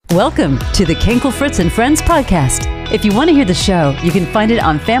Welcome to the Kenkel Fritz and Friends podcast. If you want to hear the show, you can find it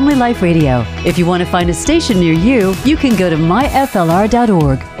on Family Life Radio. If you want to find a station near you, you can go to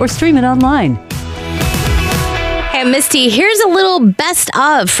myflr.org or stream it online. Hey, Mysti, here's a little best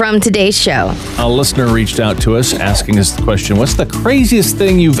of from today's show. A listener reached out to us asking us the question, what's the craziest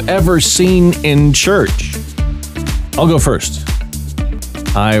thing you've ever seen in church? I'll go first.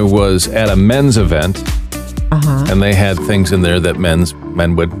 I was at a men's event, and they had things in there that men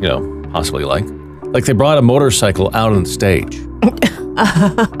would, possibly like. Like they brought a motorcycle out on stage.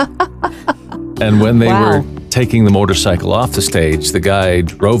 And when they were taking the motorcycle off the stage, the guy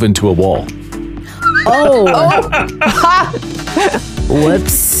drove into a wall.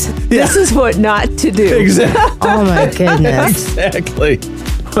 Whoops. This is what not to do. Exactly. Oh my goodness. Exactly.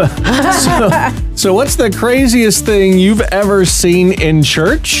 So what's the craziest thing you've ever seen in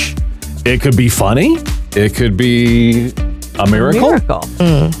church? It could be funny. It could be a miracle.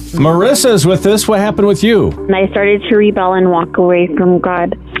 Marissa's with us. What happened with you? And I started to rebel and walk away from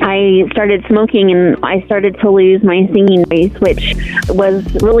God. I started smoking and I started to lose my singing voice, which was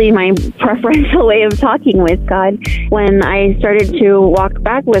really my preferential way of talking with God. When I started to walk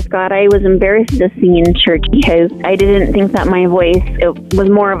back with God, I was embarrassed to sing in church because I didn't think that my voice, it was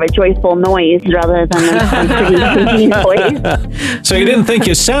more of a joyful noise rather than a pretty singing voice. So you didn't think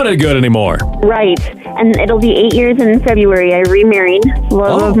you sounded good anymore? Right. And it'll be 8 years in February. I remarried,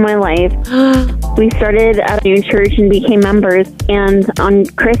 love of my life. We started at a new church and became members. And on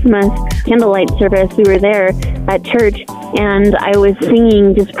Christmas candlelight service, we were there at church, and I was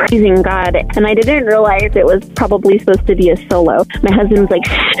singing, just praising God. And I didn't realize it was probably supposed to be a solo. My husband was like,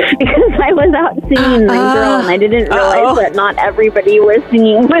 shh, because I was out singing the girl, and I didn't realize that not everybody was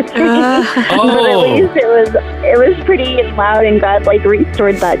singing with me. But at least it was pretty loud, and God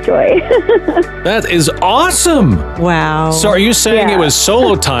restored that joy. That is awesome. Wow. So are you saying it was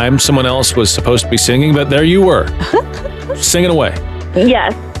solo time? Someone else was supposed to be singing, but there you were, singing away.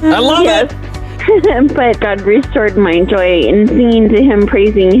 Yes. I love it. But God restored my joy in singing to Him,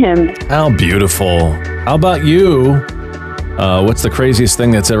 praising Him. How beautiful. How about you? What's the craziest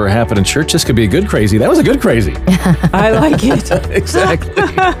thing that's ever happened in church? This could be a good crazy. That was a good crazy. I like it. Exactly.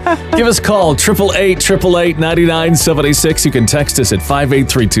 Give us a call, 888-888-9976. You can text us at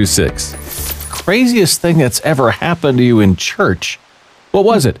 58326. Craziest thing that's ever happened to you in church. What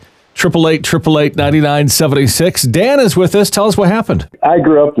was it? 888-888-9976. Dan is with us. Tell us what happened. I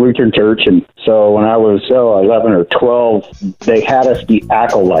grew up Lutheran church, and so when I was 11 or 12, they had us be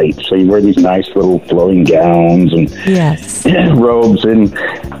acolytes. So you wear these nice little flowing gowns and robes. And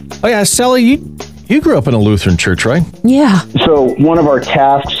oh yeah, Sally, you grew up in a Lutheran church, right? Yeah. So one of our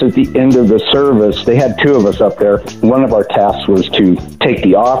tasks at the end of the service, they had two of us up there. One of our tasks was to take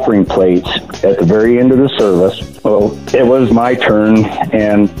the offering plates at the very end of the service. Well, it was my turn,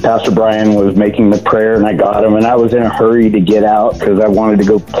 and Pastor Brian was making the prayer, and I got him, and I was in a hurry to get out because I wanted to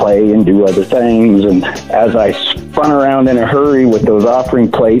go play and do other things. And as I spun around in a hurry with those offering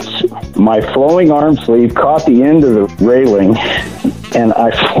plates, my flowing arm sleeve caught the end of the railing, and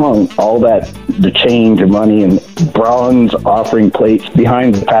I flung all the change of money and bronze offering plates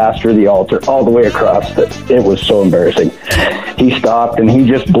behind the pastor, the altar, all the way across. It was so embarrassing. He stopped and he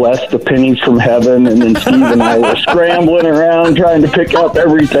just blessed the pennies from heaven, and then Steve and I were scrambling around trying to pick up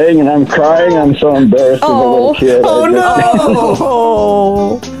everything, and I'm crying. I'm so embarrassed as a little kid. Oh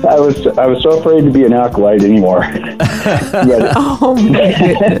no! I was so afraid to be an acolyte anymore. Oh my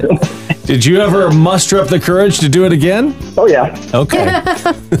goodness. Did you ever muster up the courage to do it again? Oh, yeah. Okay.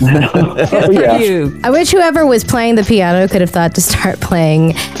 You. I wish whoever was playing the piano could have thought to start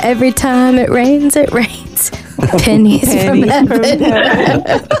playing Every Time It Rains, Pennies from Heaven.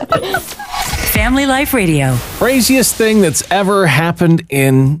 Family Life Radio. Craziest thing that's ever happened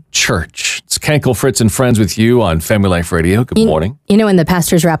in church. It's Kenkel, Fritz, and Friends with you on Family Life Radio. Good morning. You know when the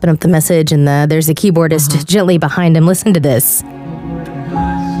pastor's wrapping up the message and there's a keyboardist gently behind him. Listen to this.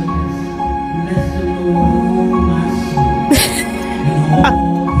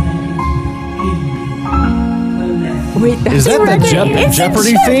 Wait, is that the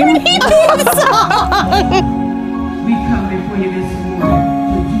Jeopardy theme? We come before you this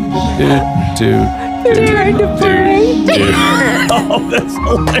morning. Oh, that's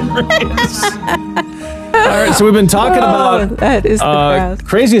hilarious. All right, so we've been talking about that is the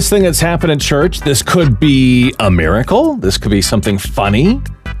craziest thing that's happened in church. This could be a miracle. This could be something funny.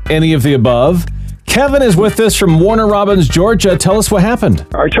 Any of the above. Kevin is with us from Warner Robins, Georgia. Tell us what happened.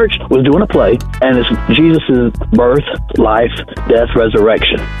 Our church was doing a play, and it's Jesus' birth, life, death,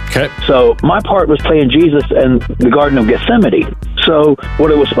 resurrection. Okay. So my part was playing Jesus in the Garden of Gethsemane. So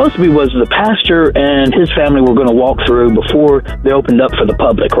what it was supposed to be was the pastor and his family were going to walk through before they opened up for the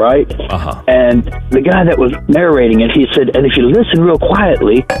public, right? Uh-huh. And the guy that was narrating it, he said, and if you listen real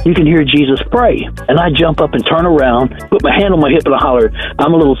quietly, you can hear Jesus pray. And I jump up and turn around, put my hand on my hip and I holler,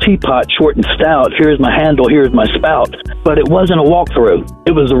 I'm a little teapot, short and stout. Here's my handle, here's my spout. But it wasn't a walkthrough.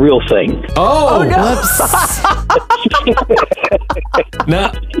 It was the real thing. Oh, no.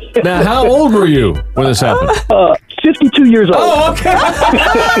 Now, how old were you when this happened? 52 years old. Oh, okay.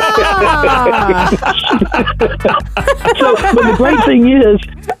 So, but the great thing is,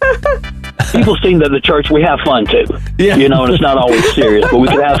 people think that the church, we have fun too. Yeah. You know, and it's not always serious, but we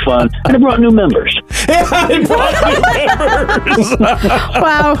can have fun. And it brought new members. It brought new members.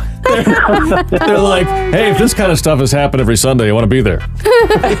 Wow. They're like, hey, if this kind of stuff has happened every Sunday, you want to be there.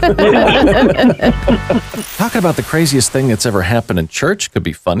 Talking about the craziest thing that's ever happened in church. Could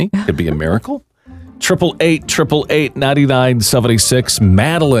be funny. Could be a miracle. 888-888-9976.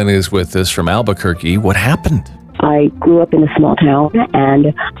 Madeline is with us from Albuquerque. What happened? I grew up in a small town,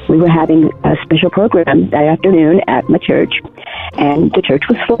 and we were having a special program that afternoon at my church, and the church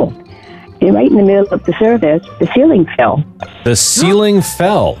was full. And right in the middle of the service, the ceiling fell. The ceiling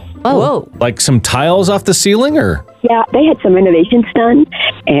fell. Oh. Like some tiles off the ceiling, or? Yeah, they had some renovations done,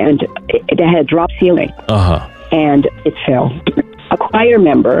 and they had a drop ceiling. Uh-huh. And it fell. A choir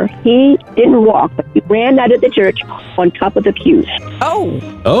member, he didn't walk, but he ran out of the church on top of the pews. Oh,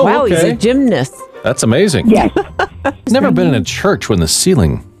 okay. wow, he's a gymnast. That's amazing. Yes. Never been in a church when the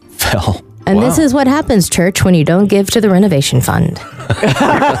ceiling fell. And this is what happens, church, when you don't give to the renovation fund.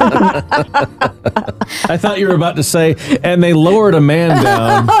 I thought you were about to say, and they lowered a man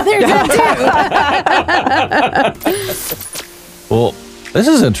down. Oh, there's that too. Well, this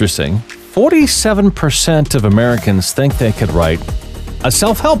is interesting. 47% of Americans think they could write a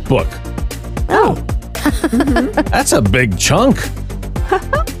self-help book. Oh. That's a big chunk.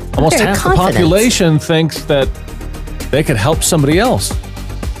 Almost Very half the confident. population thinks that they could help somebody else.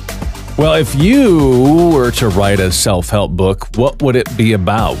 Well, if you were to write a self-help book, what would it be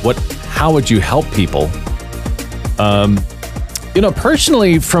about? How would you help people?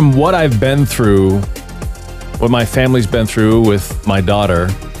 Personally, from what I've been through, what my family's been through with my daughter,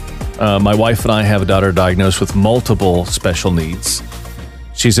 my wife and I have a daughter diagnosed with multiple special needs.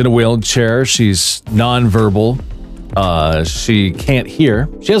 She's in a wheelchair. She's nonverbal. She can't hear.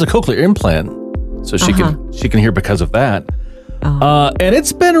 She has a cochlear implant, so she can hear because of that. And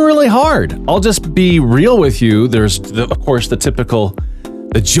it's been really hard. I'll just be real with you. There's, of course, the typical,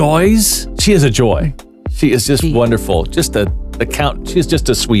 the joys. She is a joy. She is just wonderful. Just she's just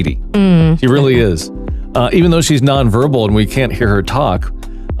a sweetie. She really is. Even though she's nonverbal and we can't hear her talk,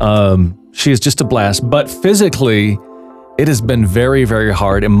 she is just a blast. But physically, it has been very, very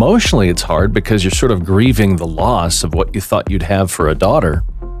hard. Emotionally, it's hard because you're sort of grieving the loss of what you thought you'd have for a daughter.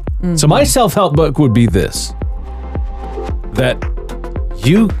 So my self-help book would be this. That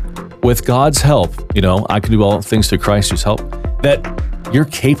you, with God's help, I can do all things through Christ who's help, that you're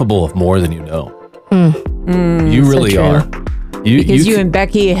capable of more than you know. You really are. Because you and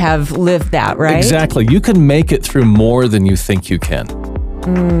Becky have lived that, right? Exactly. You can make it through more than you think you can.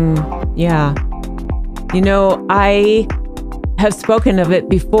 Yeah. I have spoken of it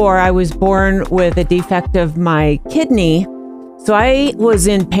before. I was born with a defect of my kidney, so I was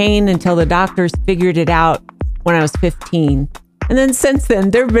in pain until the doctors figured it out when I was 15. And then since then,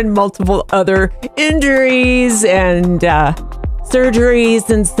 there have been multiple other injuries and surgeries.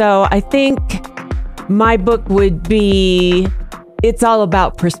 And so I think my book would be, it's all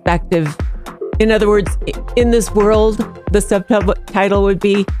about perspective. In other words, in this world, the subtitle would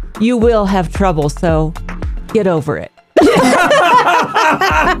be, you will have trouble, so get over it.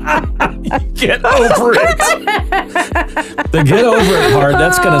 Get over it. The get over it part,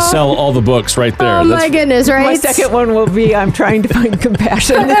 that's going to sell all the books right there. Oh, my goodness, right? My second one will be, I'm trying to find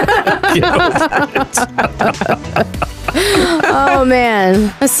compassion. Get over it. Oh,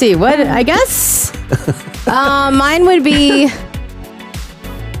 man. Let's see. What? I guess mine would be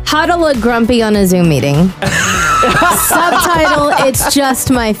how to look grumpy on a Zoom meeting. Subtitle, it's just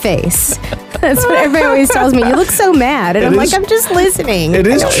my face. That's what everybody always tells me. You look so mad. And I'm like, I'm just listening. It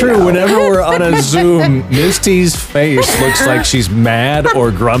is true. Whenever we're on a Zoom, Misty's face looks like she's mad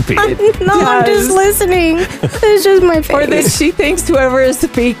or grumpy. No, I'm just listening. It's just my face. Or that she thinks whoever is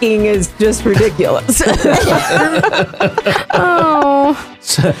speaking is just ridiculous. Oh.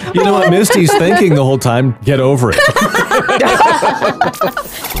 So, you know what Misty's thinking the whole time? Get over it.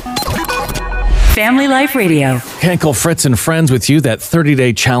 Family Life Radio. Henkel, Fritz, and Friends with you. That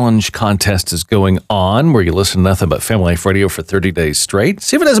 30-day challenge contest is going on where you listen to nothing but Family Life Radio for 30 days straight.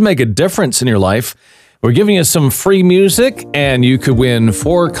 See if it doesn't make a difference in your life. We're giving you some free music, and you could win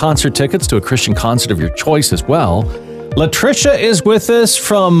 4 concert tickets to a Christian concert of your choice as well. Latricia is with us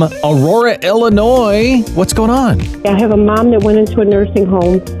from Aurora, Illinois. What's going on? I have a mom that went into a nursing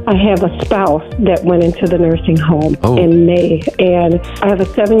home. I have a spouse that went into the nursing home in May. And I have a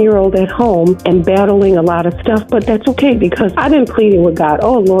 7-year-old at home and battling a lot of stuff, but that's okay because I've been pleading with God.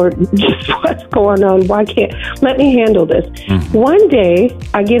 Oh, Lord, just what's going on? Why can't, let me handle this. One day,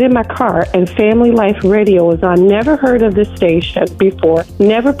 I get in my car and Family Life Radio is on. Never heard of this station before,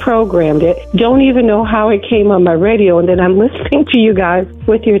 never programmed it, don't even know how it came on my radio. And then I'm listening to you guys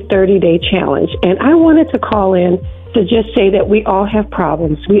with your 30-day challenge. And I wanted to call in to just say that we all have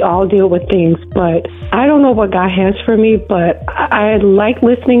problems. We all deal with things, but I don't know what God has for me, but I like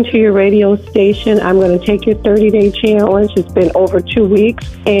listening to your radio station. I'm going to take your 30-day challenge. It's been over 2 weeks,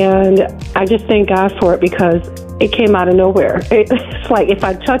 and I just thank God for it because it came out of nowhere. It's like if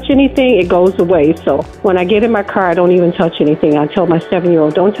I touch anything, it goes away. So when I get in my car, I don't even touch anything. I tell my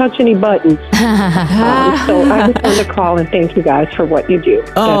 7-year-old, don't touch any buttons. So I just wanted to call and thank you guys for what you do.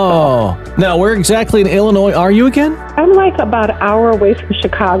 Now where exactly in Illinois are you again? I'm like about an hour away from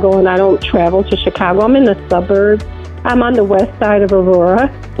Chicago, and I don't travel to Chicago. I'm in the suburbs. I'm on the west side of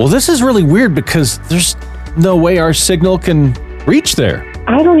Aurora. Well, this is really weird because there's no way our signal can reach there.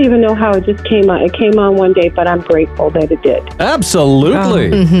 I don't even know how it just came on. It came on one day, but I'm grateful that it did.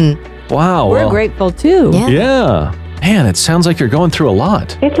 Absolutely. Wow. We're grateful too. Yeah. Man, it sounds like you're going through a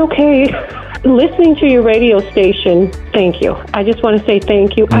lot. It's okay. Listening to your radio station, thank you. I just want to say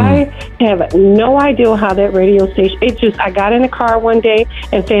thank you. I have no idea how that radio station, I got in a car one day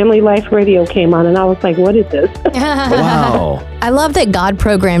and Family Life Radio came on and I was like, what is this? Wow. I love that God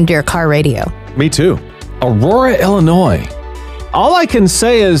programmed your car radio. Me too. Aurora, Illinois. All I can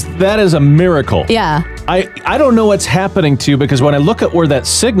say is that is a miracle. Yeah. I don't know what's happening to you because when I look at where that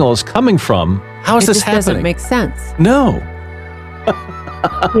signal is coming from, how is this happening? It doesn't make sense. No.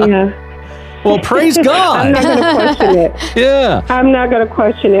 Yeah. Well, praise God. I'm not going to question it. Yeah. I'm not going to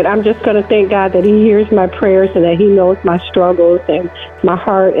question it. I'm just going to thank God that He hears my prayers and that He knows my struggles and my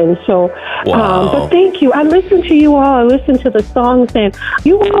heart. And so, but thank you. I listen to you all. I listen to the songs, and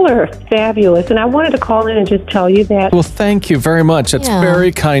you all are fabulous. And I wanted to call in and just tell you that. Well, thank you very much. That's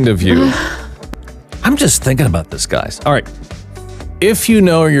very kind of you. I'm just thinking about this, guys. All right. If you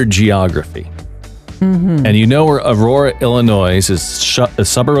know your geography, and you know where Aurora, Illinois is a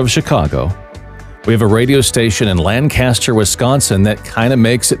suburb of Chicago, we have a radio station in Lancaster, Wisconsin that kind of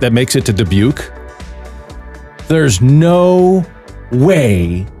makes it to Dubuque. There's no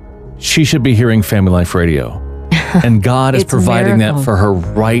way she should be hearing Family Life Radio. And God is providing that for her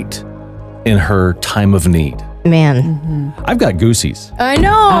right in her time of need. Man. I've got goosies. I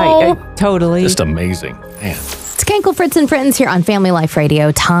know. I totally. Just amazing. Man. It's Henkel, Fritz, and Friends here on Family Life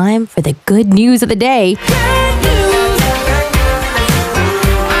Radio. Time for the good news of the day.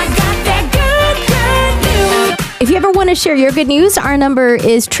 If you ever want to share your good news, our number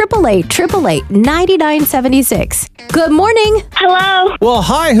is 888-888-9976. Good morning. Hello. Well,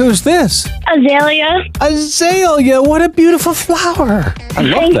 hi, who's this? Azalea. Azalea, what a beautiful flower. I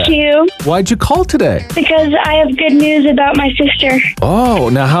love that. Thank you. Why'd you call today? Because I have good news about my sister. Oh,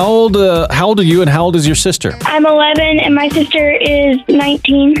 now how old are you and how old is your sister? I'm 11 and my sister is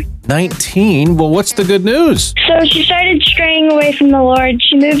 19. 19? Well, what's the good news? So she started straying away from the Lord.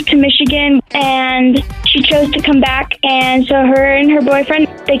 She moved to Michigan and she chose to come back. And so her and her boyfriend,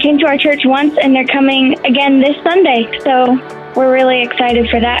 they came to our church once and they're coming again this Sunday. So we're really excited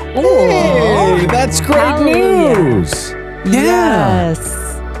for that. Hey, that's great news. Yeah. Yes.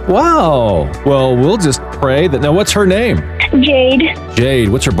 Wow. Well, we'll just pray that. Now, what's her name? Jade. Jade.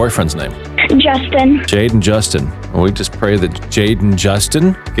 What's her boyfriend's name? Justin. Jade and Justin. Well, we just pray that Jade and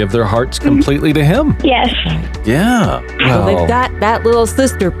Justin give their hearts completely to Him. Yes. Yeah. Well, they've got that little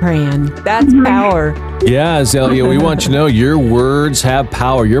sister praying. That's power. Yeah, Azalea, we want you to know your words have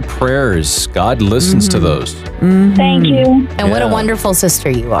power. Your prayers, God listens to those. Thank you. And what a wonderful sister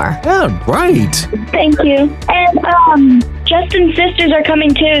you are. Yeah, right. Thank you. And Justin's sisters are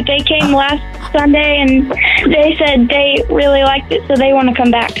coming too. They came last Sunday and they said they really liked it, so they want to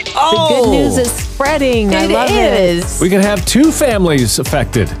come back. The good news is spreading. I love it. We can have 2 families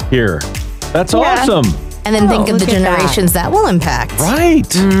affected here. That's awesome. And then think of the generations that will impact. Right.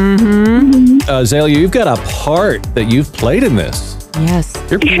 Azalea, you've got a part that you've played in this. Yes.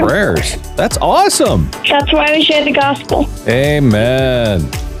 Your prayers. That's awesome. That's why we share the gospel. Amen.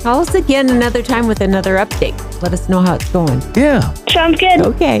 Call us again another time with another update. Let us know how it's going. Yeah. Sounds good.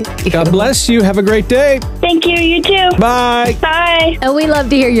 Okay. God bless you. Have a great day. Thank you. You too. Bye. Bye. And we love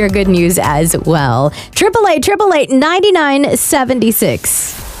to hear your good news as well.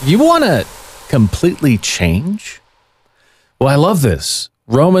 888-888-9976. You want to completely change? Well, I love this.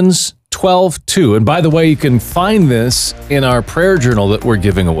 Romans 12:2. And by the way, you can find this in our prayer journal that we're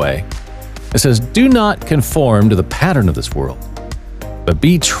giving away. It says, do not conform to the pattern of this world, but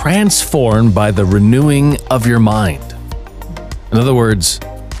be transformed by the renewing of your mind. In other words,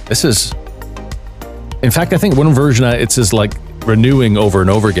 this is, in fact, I think one version, it says like renewing over and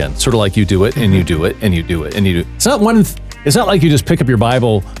over again, sort of like you do it and you do it and you do it and you do it. It's not like you just pick up your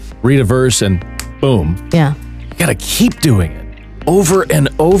Bible, read a verse and boom. Yeah. You got to keep doing it over and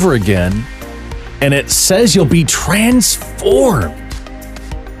over again. And it says you'll be transformed.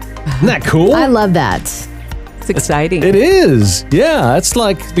 Isn't that cool? I love that. It's exciting. It is. Yeah. It's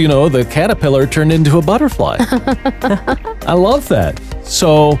like, the caterpillar turned into a butterfly. I love that.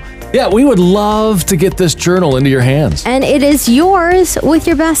 So, yeah, we would love to get this journal into your hands. And it is yours with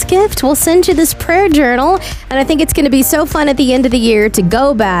your best gift. We'll send you this prayer journal. And I think it's going to be so fun at the end of the year to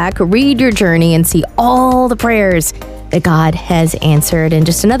go back, read your journey, and see all the prayers that God has answered. And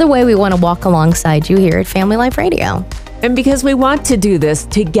just another way we want to walk alongside you here at Family Life Radio. And because we want to do this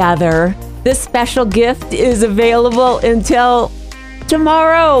together, this special gift is available until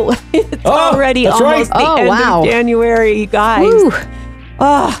tomorrow. It's already almost the end of January, you guys. Woo.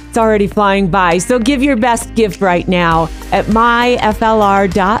 Oh, it's already flying by. So give your best gift right now at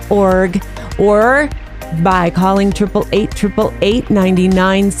myflr.org or by calling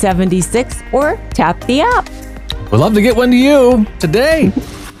 888-888-9976 or tap the app. We'd love to get one to you today.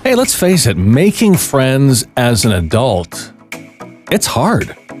 Hey, let's face it, making friends as an adult, it's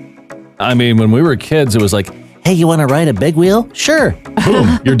hard. I mean, when we were kids, it was like, hey, you want to ride a big wheel? Sure.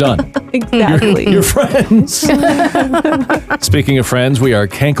 Boom, you're done. Exactly. You're friends. Speaking of friends, we are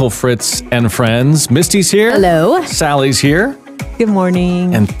Kenkel, Fritz, and friends. Misty's here. Hello. Sally's here. Good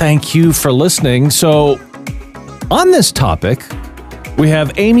morning. And thank you for listening. So, on this topic, we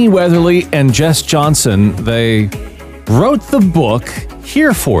have Amy Weatherly and Jess Johnson. They wrote the book,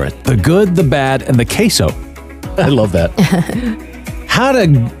 Here for It, The Good, the Bad, and the Queso. I love that.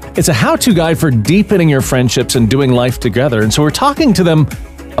 It's a how-to guide for deepening your friendships and doing life together. And so we're talking to them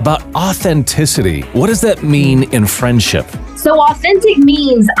about authenticity. What does that mean in friendship? So authentic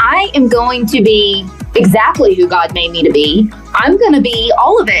means I am going to be exactly who God made me to be. I'm going to be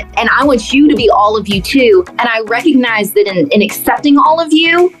all of it. And I want you to be all of you too. And I recognize that in accepting all of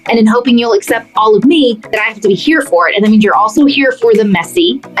you and in hoping you'll accept all of me, that I have to be here for it. And that means you're also here for the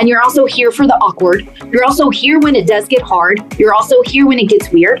messy, and you're also here for the awkward. You're also here when it does get hard. You're also here when it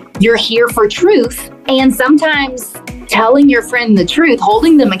gets weird. You're here for truth. And sometimes telling your friend the truth,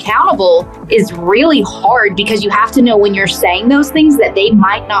 holding them accountable, is really hard because you have to know when you're saying those things that they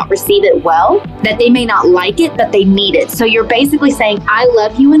might not receive it well, that they may not like it, that they need it. So you're basically saying, I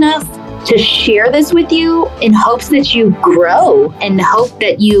love you enough to share this with you in hopes that you grow and hope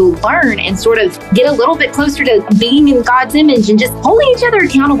that you learn and sort of get a little bit closer to being in God's image. And just holding each other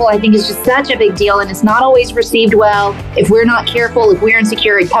accountable, I think, is just such a big deal. And it's not always received well. If we're not careful, if we're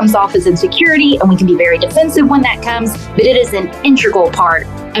insecure, it comes off as insecurity, and we can be very defensive when that comes. But it is an integral part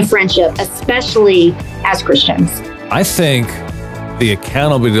of friendship, especially as Christians. I think the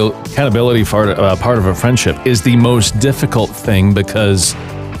accountability part of a friendship is the most difficult thing because,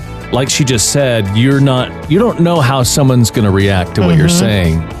 like she just said, you don't know how someone's going to react to what you're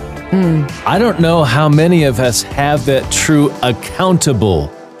saying. I don't know how many of us have that true accountable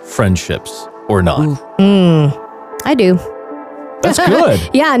friendships or not. I do. That's good.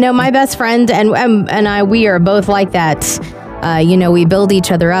 Yeah, no, my best friend and I, we are both like that. We build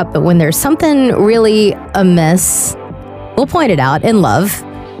each other up, but when there's something really amiss, we'll point it out in love.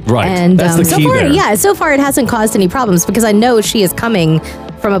 Right. And that's the key there. Yeah, so far it hasn't caused any problems because I know she is coming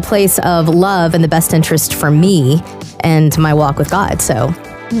from a place of love and the best interest for me and my walk with God. So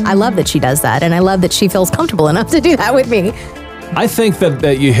I love that she does that, and I love that she feels comfortable enough to do that with me. I think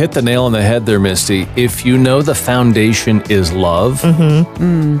that you hit the nail on the head there, Misty. If you know the foundation is love,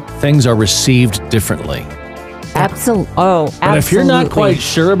 things are received differently. Absolutely. But if you're not quite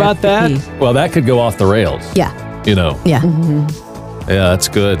sure about that, well, that could go off the rails. Yeah. Yeah. Yeah, that's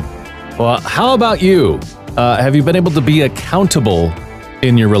good. Well, how about you? Have you been able to be accountable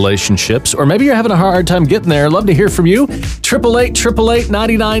in your relationships? Or maybe you're having a hard time getting there. Love to hear from you.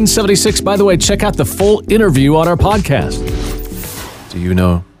 888-888-9976. By the way, check out the full interview on our podcast. Do you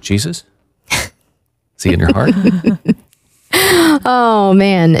know Jesus? Is he in your heart? Oh,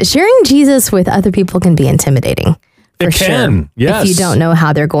 man. Sharing Jesus with other people can be intimidating. for It can, sure. yes. If you don't know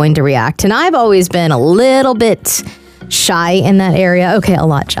how they're going to react. And I've always been a little bit shy in that area. Okay, a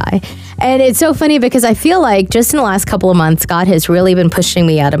lot shy. And it's so funny because I feel like just in the last couple of months, God has really been pushing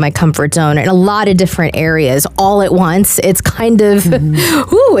me out of my comfort zone in a lot of different areas all at once. It's kind of,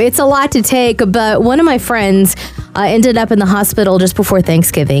 it's a lot to take. But one of my friends ended up in the hospital just before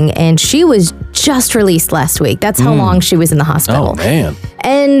Thanksgiving, and she was just released last week. That's how long she was in the hospital. Oh, man.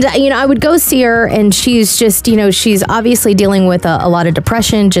 And, I would go see her, and she's just, she's obviously dealing with a lot of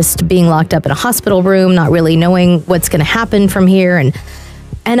depression, just being locked up in a hospital room, not really knowing what's going to happen from here.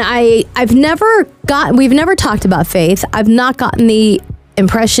 And we've never talked about faith. I've not gotten the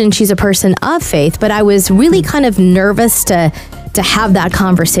impression she's a person of faith, but I was really kind of nervous to have that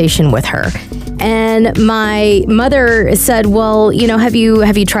conversation with her. And my mother said, well, have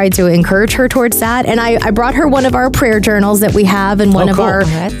you tried to encourage her towards that? And I brought her one of our prayer journals that we have and one of our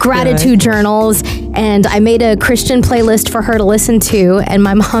gratitude journals. And I made a Christian playlist for her to listen to. And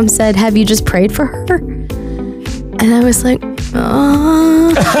my mom said, have you just prayed for her? And I was like,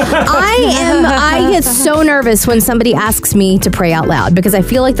 oh. I get so nervous when somebody asks me to pray out loud because I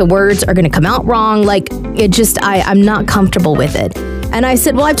feel like the words are going to come out wrong. Like I'm not comfortable with it. And I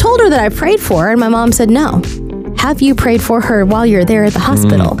said, well, I've told her that I prayed for her. And my mom said, no. Have you prayed for her while you're there at the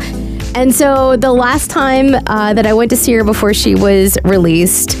hospital? And so the last time that I went to see her before she was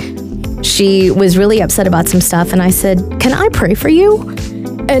released, she was really upset about some stuff. And I said, can I pray for you?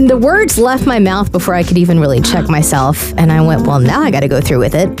 And the words left my mouth before I could even really check myself. And I went, well, now I got to go through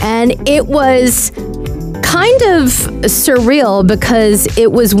with it. And it was kind of surreal because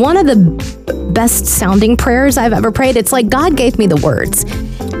it was one of the best sounding prayers I've ever prayed. It's like God gave me the words.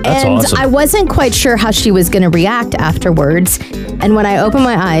 That's and awesome. I wasn't quite sure how she was going to react afterwards. And when I opened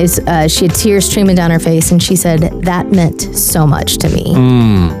my eyes, she had tears streaming down her face. And she said, that meant so much to me.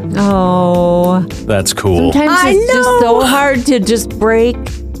 Oh. That's cool. Sometimes it's just so hard to just break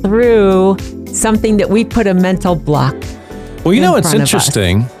through something that we put a mental block. Well, it's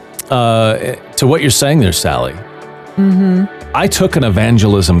interesting to what you're saying there, Sally. I took an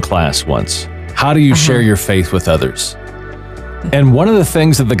evangelism class once. How do you share your faith with others? And one of the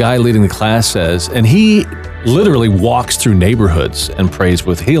things that the guy leading the class says, and he literally walks through neighborhoods and prays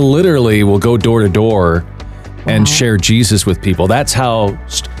with, he literally will go door to door and share Jesus with people. That's how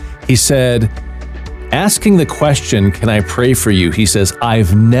he said, asking the question, can I pray for you? He says,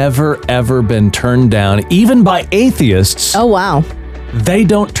 I've never, ever been turned down, even by atheists. Oh, wow. They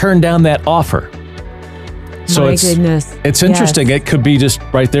don't turn down that offer. So goodness. It's interesting. Yes. It could be just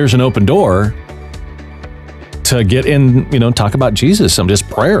right there's an open door to get in, talk about Jesus, just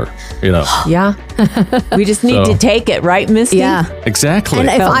prayer, Yeah. We just need to take it, right, Mysti? Yeah. Exactly. And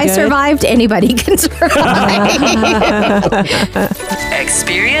if I survived, anybody can survive.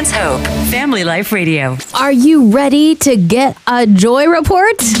 Experience Hope. Family Life Radio. Are you ready to get a joy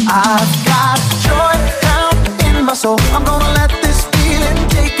report? I've got joy down in my soul. I'm gonna let this feeling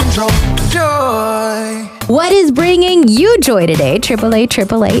take control. Joy. What is bringing you joy today?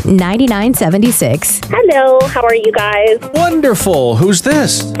 888-888-9976. Hello, how are you guys? Wonderful. Who's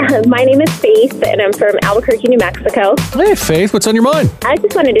this? My name is Faith, and I'm from Albuquerque, New Mexico. Hey, Faith, what's on your mind? I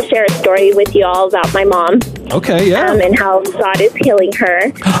just wanted to share a story with you all about my mom. Okay, yeah. And how God is healing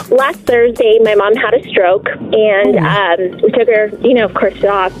her. Last Thursday, my mom had a stroke, and we took her, of course, to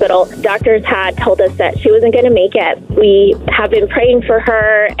the hospital. Doctors had told us that she wasn't going to make it. We have been praying for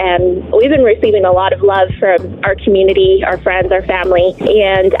her, and we've been receiving a lot of love from our community, our friends, our family.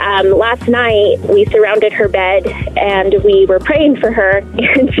 And last night, we surrounded her bed, and we were praying for her,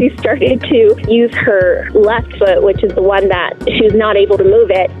 and she started to use her left foot, which is the one that she was not able to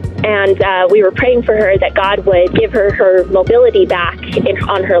move it. And we were praying for her that God would give her her mobility back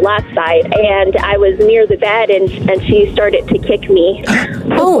on her left side. And I was near the bed, and she started to kick me.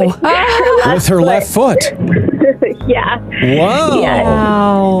 With her left foot. Yeah. Wow. Yeah.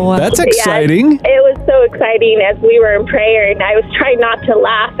 Wow. That's exciting. Yeah, it was so exciting as we were in prayer, and I was trying not to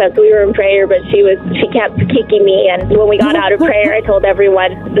laugh as we were in prayer, but she kept kicking me. And when we got out of prayer, I told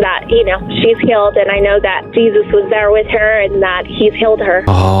everyone that, she's healed, and I know that Jesus was there with her and that he's healed her.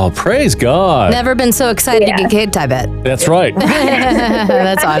 Oh, praise God. Never been so excited to get kicked, I bet. That's right.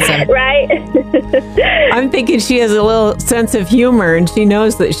 That's awesome. Right? I'm thinking she has a little sense of humor, and she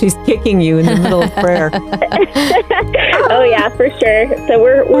knows that she's kicking you in the middle of prayer. Oh, yeah, for sure. So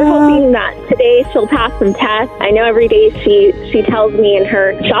we're hoping that today she'll pass some tests. I know every day she tells me in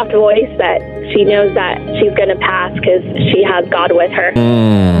her soft voice that she knows that she's going to pass because she has God with her.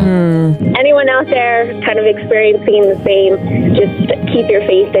 Anyone out there kind of experiencing the same, just keep your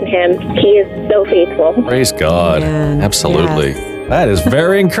faith in Him. He is so faithful. Praise God. Man, Absolutely. yes. That is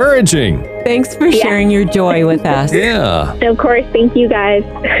very encouraging. Thanks for sharing your joy with us. Yeah. Of course, thank you guys.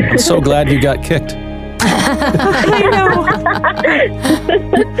 I'm so glad you got kicked. I know.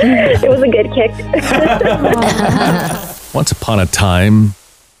 It was a good kick. Once upon a time,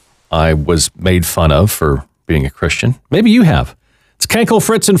 I was made fun of for being a Christian. Maybe you have. It's Kenkel,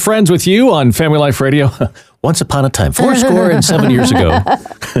 Fritz, and Friends with you on Family Life Radio. Once upon a time, 7 years ago.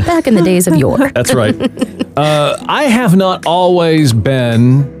 Back in the days of yore. That's right. I have not always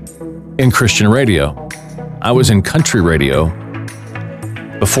been in Christian radio. I was in country radio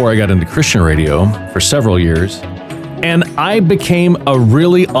before I got into Christian radio for several years. And I became a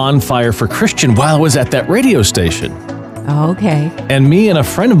really on fire for Christian while I was at that radio station. Okay. And me and a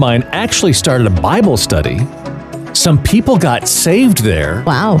friend of mine actually started a Bible study. Some people got saved there.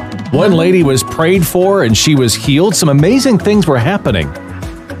 Wow. One lady was prayed for and she was healed. Some amazing things were happening.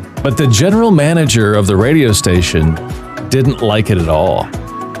 But the general manager of the radio station didn't like it at all.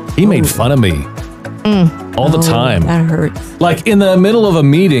 He made fun of me all the time. That hurts. Like in the middle of a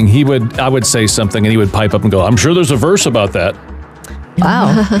meeting, I would say something and he would pipe up and go, "I'm sure there's a verse about that."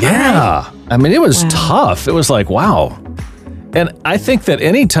 Wow. Yeah. I mean, it was tough. It was like, wow. And I think that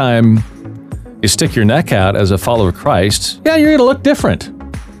anytime you stick your neck out as a follower of Christ, yeah, you're going to look different.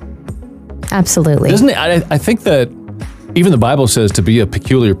 Absolutely. Isn't it? I think that even the Bible says to be a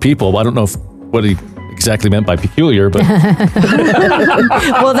peculiar people. I don't know what he exactly meant by peculiar, but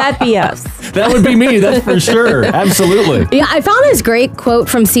Will that be us? that would be me. That's for sure. Absolutely. Yeah, I found this great quote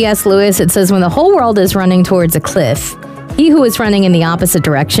from C.S. Lewis. It says, "When the whole world is running towards a cliff, he who is running in the opposite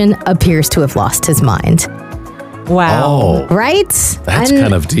direction appears to have lost his mind." Wow. Oh, Right? that's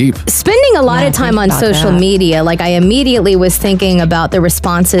kind of deep. Spending a lot of time on about social that. media, like I immediately was thinking about the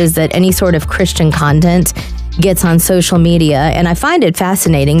responses that any sort of Christian content gets on social media. And I find it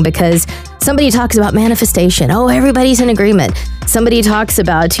fascinating because somebody talks about manifestation. Oh, everybody's in agreement. Somebody talks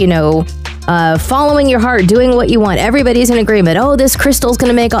about, following your heart, doing what you want. Everybody's in agreement. Oh, this crystal's going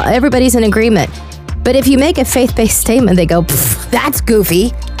to make everybody's in agreement. But if you make a faith-based statement, they go, "That's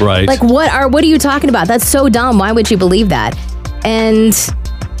goofy." Right. Like, what are you talking about? That's so dumb. Why would you believe that? And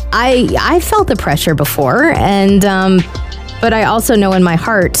I felt the pressure before, and but I also know in my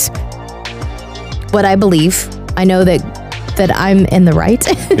heart what I believe. I know that I'm in the right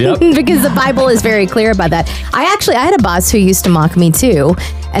because the Bible is very clear about that. I had a boss who used to mock me too,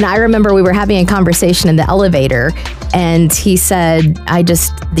 and I remember we were having a conversation in the elevator, and he said,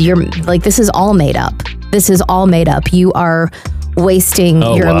 "You're like, this is all made up. This is all made up. You are wasting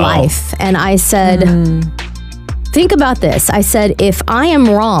your life." And I said, "Think about this." I said, "If I am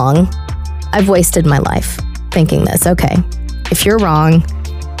wrong, I've wasted my life thinking this. Okay, if you're wrong,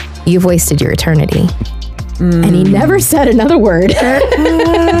 you've wasted your eternity." And he never said another word.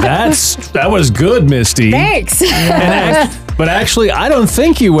 That was good, Mysti. Thanks. But actually, I don't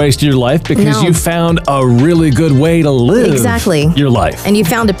think you wasted your life because you found a really good way to live your life. And you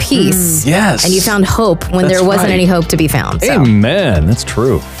found a peace. Yes. And you found hope when there wasn't any hope to be found. So. Amen. That's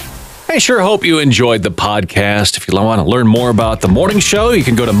true. I sure hope you enjoyed the podcast. If you want to learn more about the morning show, you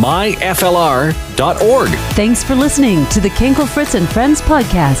can go to myflr.org. Thanks for listening to the Kenkel, Fritz, and Friends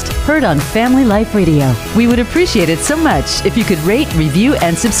podcast, heard on Family Life Radio. We would appreciate it so much if you could rate, review,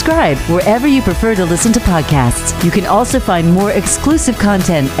 and subscribe wherever you prefer to listen to podcasts. You can also find more exclusive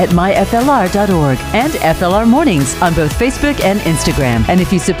content at myflr.org and FLR Mornings on both Facebook and Instagram. And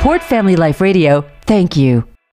if you support Family Life Radio, thank you.